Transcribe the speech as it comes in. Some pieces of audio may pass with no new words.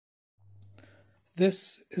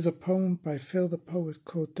This is a poem by Philthepoet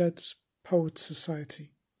called Dead Poets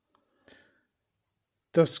Society.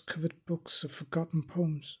 Dust-covered books of forgotten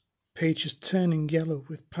poems, pages turning yellow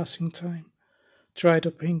with passing time.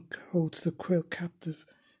 Dried-up ink holds the quill captive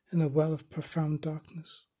in a well of profound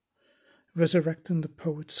darkness, resurrecting the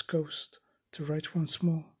poet's ghost to write once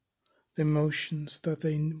more the emotions that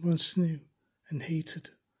they once knew and hated.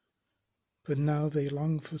 But now they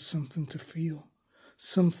long for something to feel,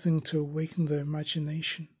 something to awaken their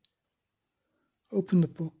imagination. Open the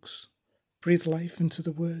books, breathe life into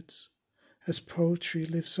the words, as poetry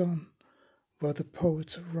lives on, while the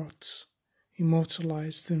poet rots,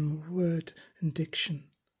 immortalized in word and diction,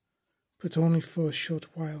 but only for a short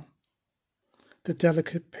while. The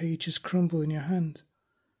delicate pages crumble in your hand,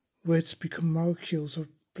 words become molecules of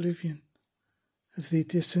oblivion, as they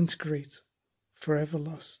disintegrate, forever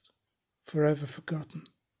lost, forever forgotten.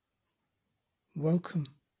 Welcome.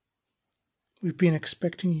 We've been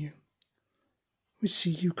expecting you. We see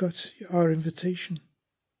you got our invitation.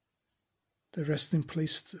 The resting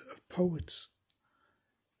place of poets,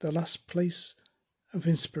 the last place of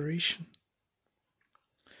inspiration.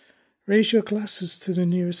 Raise your glasses to the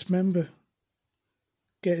nearest member.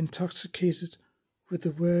 Get intoxicated with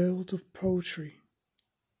the world of poetry.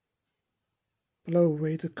 Blow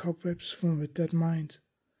away the cobwebs from a dead mind.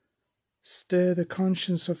 Stir the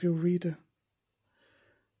conscience of your reader.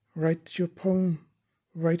 Write your poem,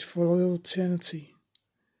 write for all eternity,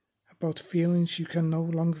 about feelings you can no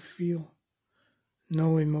longer feel.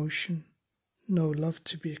 No emotion, no love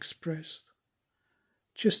to be expressed.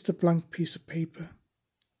 Just a blank piece of paper.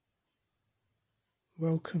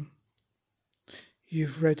 Welcome.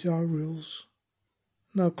 You've read our rules.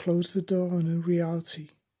 Now close the door on a reality.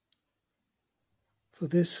 For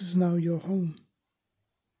this is now your home,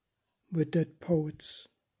 where dead poets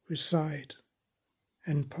reside.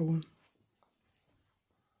 End poem.